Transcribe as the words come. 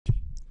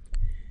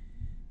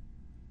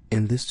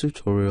In this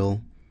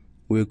tutorial,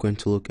 we're going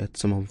to look at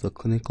some of the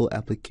clinical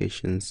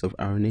applications of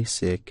RNA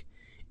Seq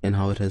and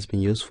how it has been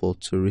useful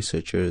to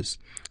researchers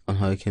and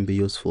how it can be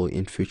useful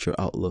in future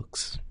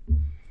outlooks.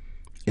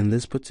 In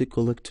this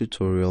particular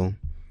tutorial,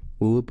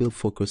 we will be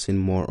focusing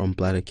more on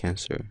bladder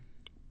cancer.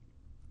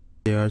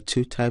 There are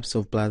two types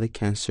of bladder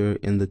cancer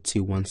in the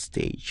T1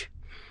 stage.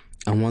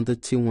 And what the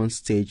T1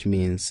 stage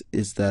means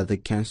is that the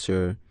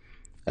cancer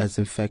has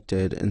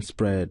infected and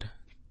spread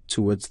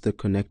towards the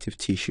connective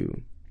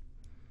tissue.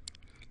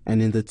 And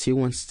in the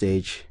T1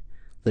 stage,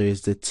 there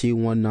is the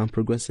T1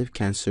 non-progressive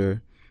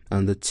cancer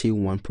and the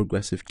T1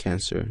 progressive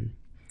cancer.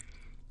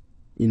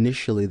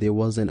 Initially, there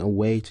wasn't a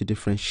way to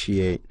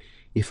differentiate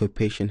if a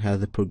patient had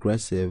the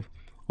progressive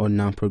or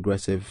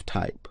non-progressive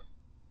type.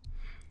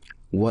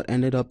 What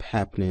ended up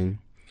happening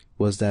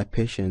was that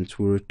patients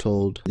who were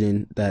told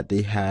that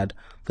they had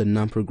the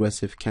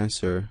non-progressive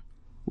cancer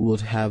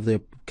would have their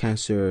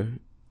cancer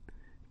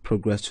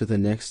progress to the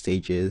next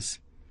stages,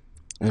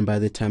 and by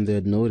the time they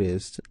had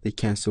noticed, the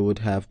cancer would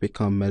have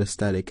become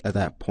metastatic at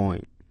that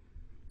point.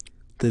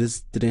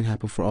 This didn't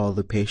happen for all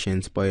the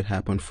patients, but it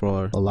happened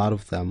for a lot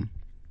of them.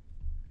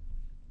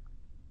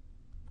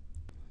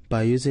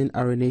 By using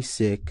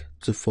RNA-seq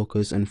to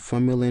focus on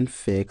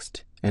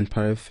formalin-fixed and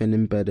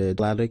paraffin-embedded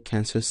bladder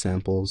cancer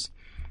samples,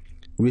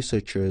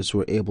 researchers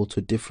were able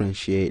to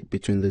differentiate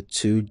between the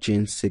two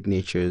gene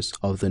signatures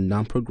of the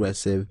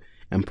non-progressive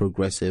and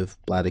progressive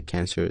bladder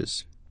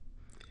cancers.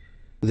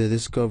 The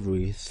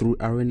discovery through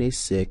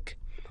RNA-seq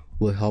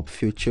will help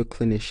future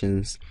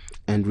clinicians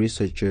and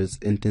researchers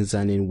in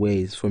designing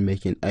ways for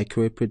making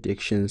accurate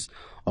predictions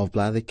of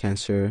bladder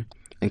cancer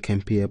and can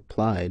be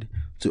applied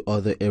to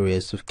other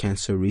areas of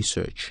cancer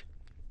research.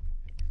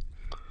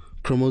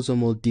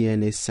 Chromosomal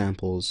DNA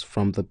samples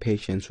from the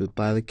patients with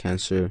bladder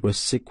cancer were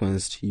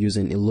sequenced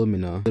using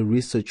Illumina. The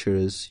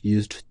researchers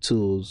used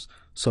tools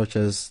such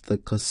as the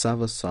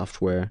Cassava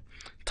software,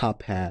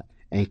 Top Hat,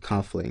 and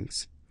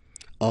Cufflinks.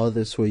 All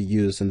this were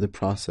used in the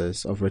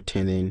process of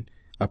retaining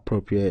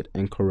appropriate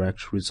and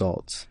correct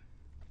results.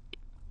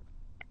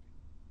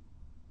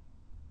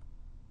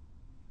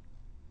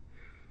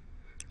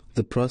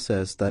 The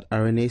process that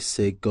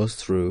RNA-seq goes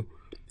through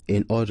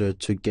in order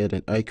to get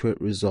an accurate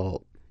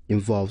result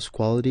involves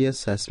quality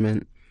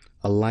assessment,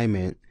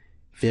 alignment,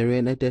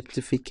 variant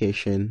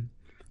identification,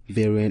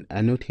 variant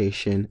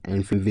annotation,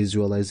 and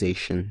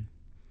visualization.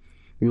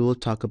 We will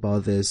talk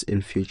about this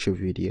in future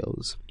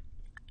videos.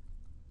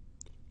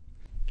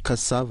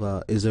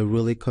 Cassava is a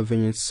really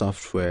convenient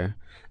software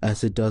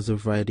as it does a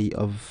variety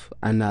of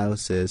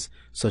analysis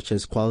such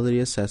as quality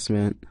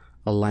assessment,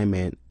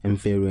 alignment, and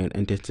variant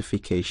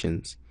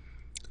identifications.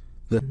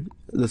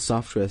 The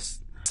software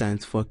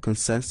stands for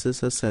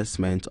Consensus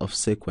Assessment of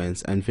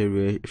Sequence and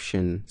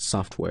Variation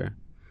Software.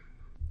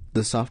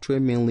 The software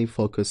mainly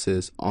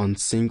focuses on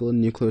single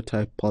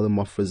nucleotide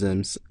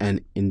polymorphisms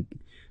and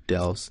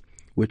indels,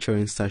 which are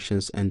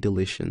insertions and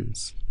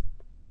deletions.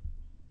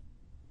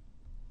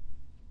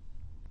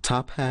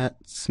 Top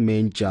Hat's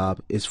main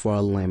job is for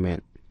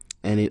alignment,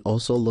 and it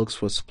also looks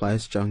for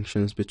splice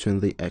junctions between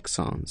the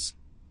exons.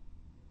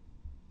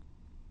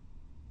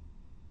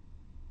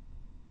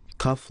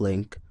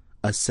 Cufflink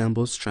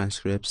assembles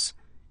transcripts,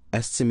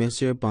 estimates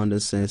their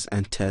abundances,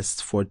 and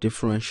tests for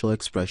differential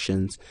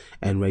expressions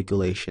and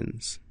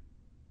regulations.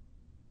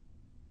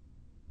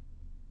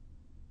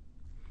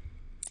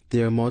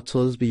 There are more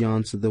tools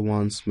beyond the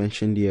ones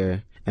mentioned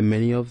here, and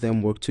many of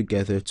them work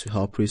together to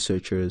help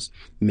researchers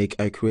make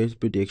accurate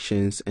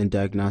predictions and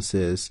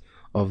diagnoses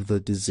of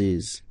the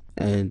disease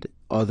and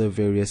other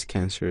various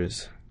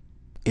cancers.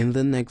 In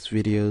the next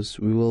videos,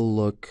 we will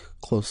look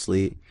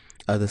closely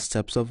at the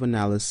steps of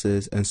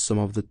analysis and some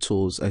of the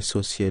tools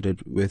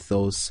associated with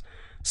those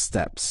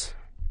steps.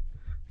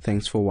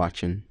 Thanks for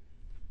watching.